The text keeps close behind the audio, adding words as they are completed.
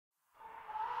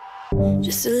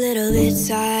Just a little bit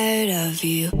tired of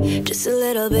you, just a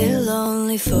little bit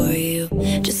lonely for you,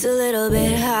 just a little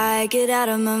bit high, get out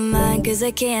of my mind, cause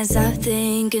I can't stop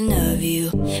thinking of you.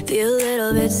 Feel a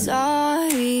little bit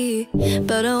sorry,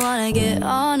 but I wanna get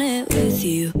on it with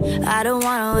you. I don't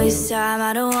wanna waste time,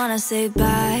 I don't wanna say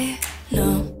bye,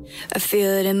 no. I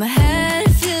feel it in my head,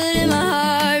 feel it in my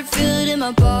heart, feel it in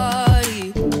my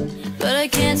body, but I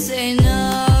can't say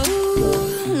no,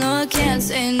 no I can't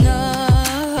say no.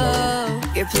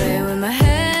 You're playing with my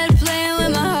head, playing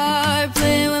with my heart,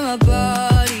 playing with my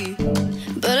body,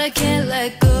 but I can't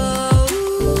let go,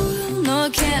 no I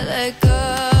can't let go.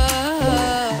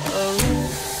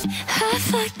 I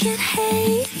fucking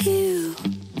hate you,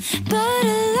 but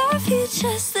I love you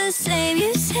just the same.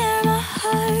 You tear my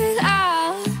heart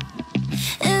out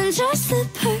in just the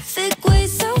perfect way,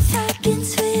 so fucking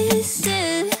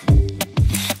twisted.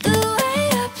 The way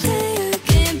I play your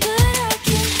game, but I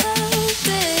can't help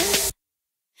it.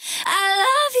 I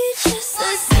love you just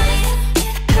the same.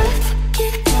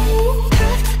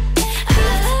 I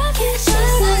love you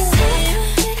just the same.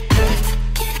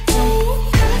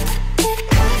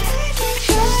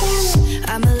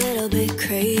 I'm a little bit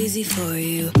crazy for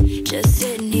you, just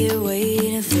sitting here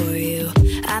waiting for you.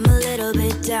 I'm a little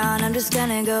bit down, I'm just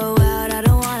gonna go out, I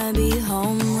don't wanna be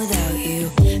home without you.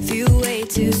 Feel way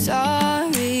too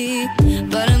sorry,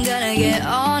 but I'm gonna get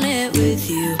on it with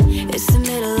you. It's the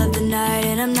middle of the night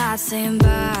and I'm not saying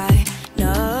bye,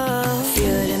 no.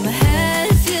 Feel it in my head,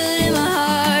 feel it in my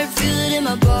heart, feel it in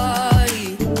my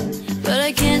body, but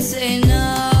I can't say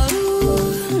no,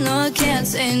 no I can't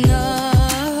say no.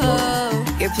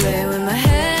 You're playing with my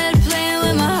head, playing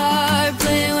with my heart,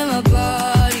 playing with my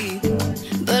body,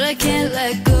 but I can't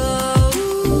let go,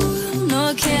 no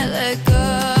I can't let go.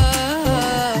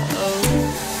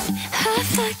 I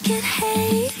fucking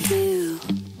hate you,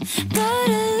 but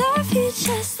I love you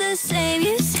just the same.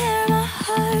 You tear my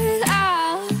heart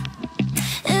out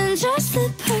in just the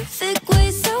perfect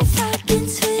way, so fucking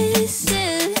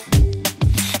twisted.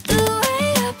 The way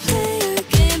I play your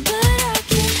game, but I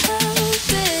can't help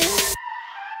it.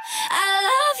 I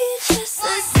love you just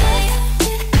the same.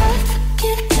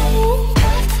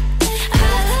 I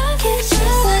love you just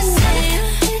the same.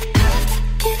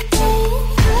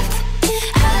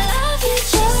 I love you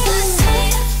just the same.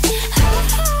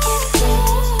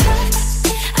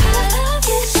 I love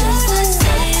you just the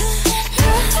same.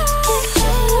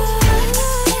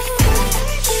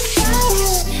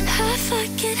 I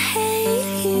fucking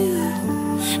hate you,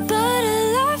 but I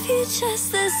love you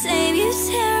just the same. You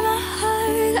tear my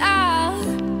heart out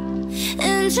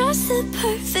in just the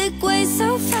perfect way,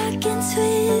 so fucking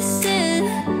twisted.